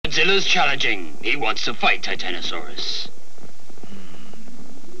Godzilla's challenging. He wants to fight Titanosaurus.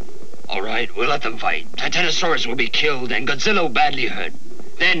 All right, we'll let them fight. Titanosaurus will be killed and Godzilla will badly hurt.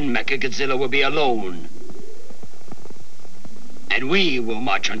 Then Mechagodzilla will be alone. And we will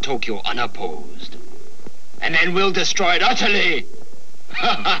march on Tokyo unopposed. And then we'll destroy it utterly.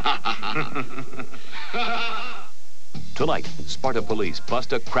 Tonight, Sparta police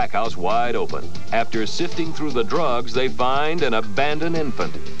bust a crack house wide open. After sifting through the drugs, they find an abandoned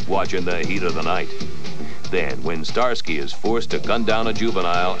infant watching the heat of the night. Then, when Starsky is forced to gun down a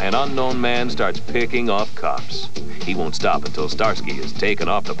juvenile, an unknown man starts picking off cops. He won't stop until Starsky is taken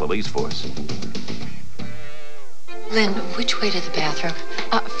off the police force. Lynn, which way to the bathroom?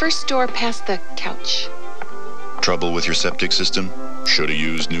 First door past the couch. Trouble with your septic system? Should have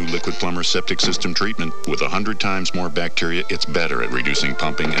used new Liquid Plumber septic system treatment. With 100 times more bacteria, it's better at reducing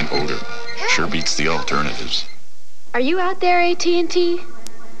pumping and odor. Sure beats the alternatives. Are you out there, AT&T?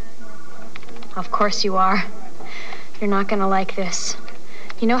 Of course you are. You're not gonna like this.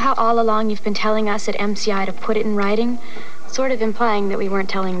 You know how all along you've been telling us at MCI to put it in writing? Sort of implying that we weren't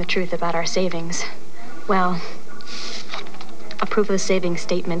telling the truth about our savings. Well, approve of the savings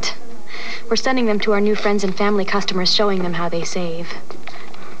statement. We're sending them to our new friends and family customers, showing them how they save.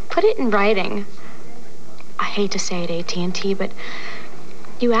 Put it in writing. I hate to say it, AT&T, but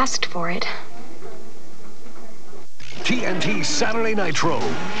you asked for it. TNT Saturday Nitro,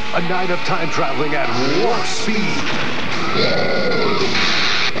 a night of time traveling at warp speed.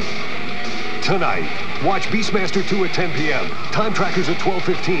 Tonight, watch Beastmaster 2 at 10 p.m. Time Trackers at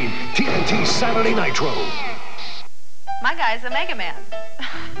 12:15. TNT Saturday Nitro. My guy's a Mega Man.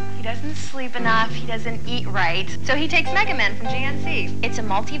 He doesn't sleep enough, he doesn't eat right, so he takes Mega Man from GNC. It's a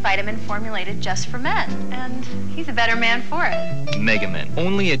multivitamin formulated just for men, and he's a better man for it. Mega Man,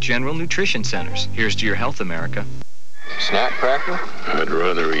 only at General Nutrition Centers. Here's to your health, America. Snack cracker? I'd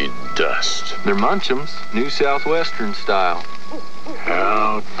rather eat dust. They're Munch'ems, New Southwestern style.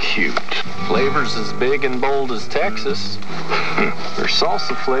 How cute. Flavors as big and bold as Texas. They're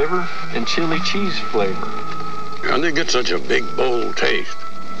salsa flavor and chili cheese flavor. How'd they get such a big, bold taste?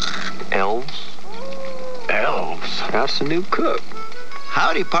 Elves. Elves? That's the new cook.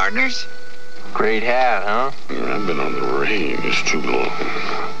 Howdy, partners. Great hat, huh? I've been on the range too long.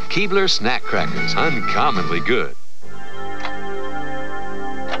 Keebler Snack Crackers, uncommonly good.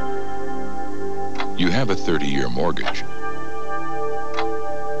 You have a 30-year mortgage.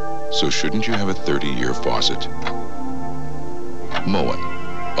 So shouldn't you have a 30-year faucet? Moen.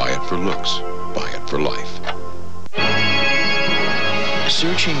 Buy it for looks. Buy it for life.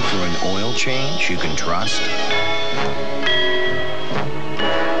 Searching for an oil change you can trust?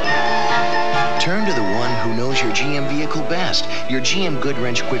 Turn to the one who knows your GM vehicle best. Your GM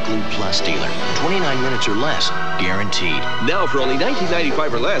Goodwrench Quick Lube Plus dealer. 29 minutes or less, guaranteed. Now for only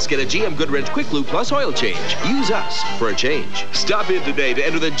 $19.95 or less, get a GM Goodwrench Quick Lube Plus oil change. Use us for a change. Stop in today to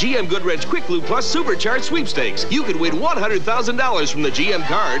enter the GM Goodwrench Quick Lube Plus Supercharged Sweepstakes. You could win $100,000 from the GM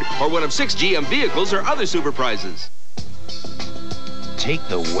card or one of 6 GM vehicles or other super prizes. Take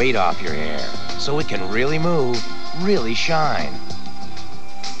the weight off your hair so it can really move, really shine.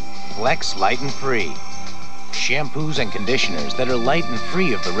 Flex Light and Free. Shampoos and conditioners that are light and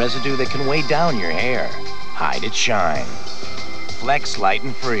free of the residue that can weigh down your hair. Hide its shine. Flex Light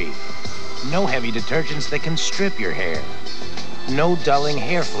and Free. No heavy detergents that can strip your hair. No dulling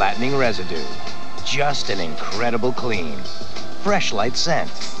hair flattening residue. Just an incredible clean. Fresh light scent.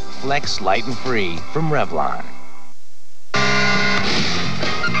 Flex Light and Free from Revlon.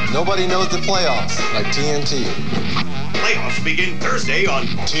 Nobody knows the playoffs like TNT. Playoffs begin Thursday on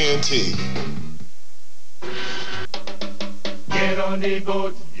TNT. Get on the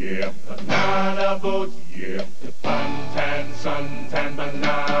boat, yeah, banana boat, yeah, the fun-tan, suntan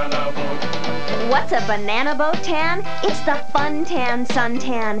banana boat. What's a banana boat tan? It's the Fun Tan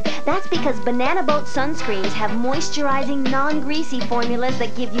Suntan. That's because banana boat sunscreens have moisturizing, non-greasy formulas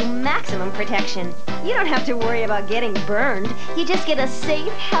that give you maximum protection. You don't have to worry about getting burned. You just get a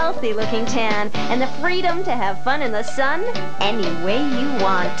safe, healthy-looking tan and the freedom to have fun in the sun any way you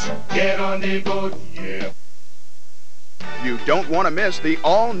want. Get on the boat, yeah. You don't want to miss the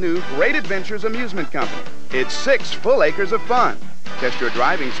all-new Great Adventures Amusement Company. It's 6 full acres of fun. Test your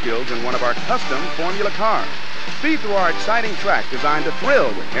driving skills in one of our custom Formula cars. Speed through our exciting track designed to thrill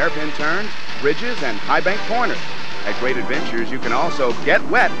with hairpin turns, bridges, and high bank corners. At Great Adventures, you can also get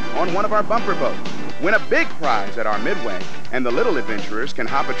wet on one of our bumper boats. Win a big prize at our Midway, and the little adventurers can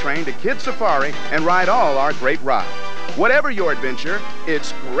hop a train to Kids Safari and ride all our great rides. Whatever your adventure,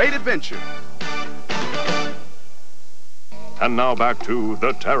 it's Great Adventure. And now back to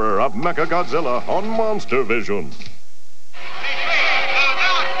the Terror of Mechagodzilla on MonsterVision.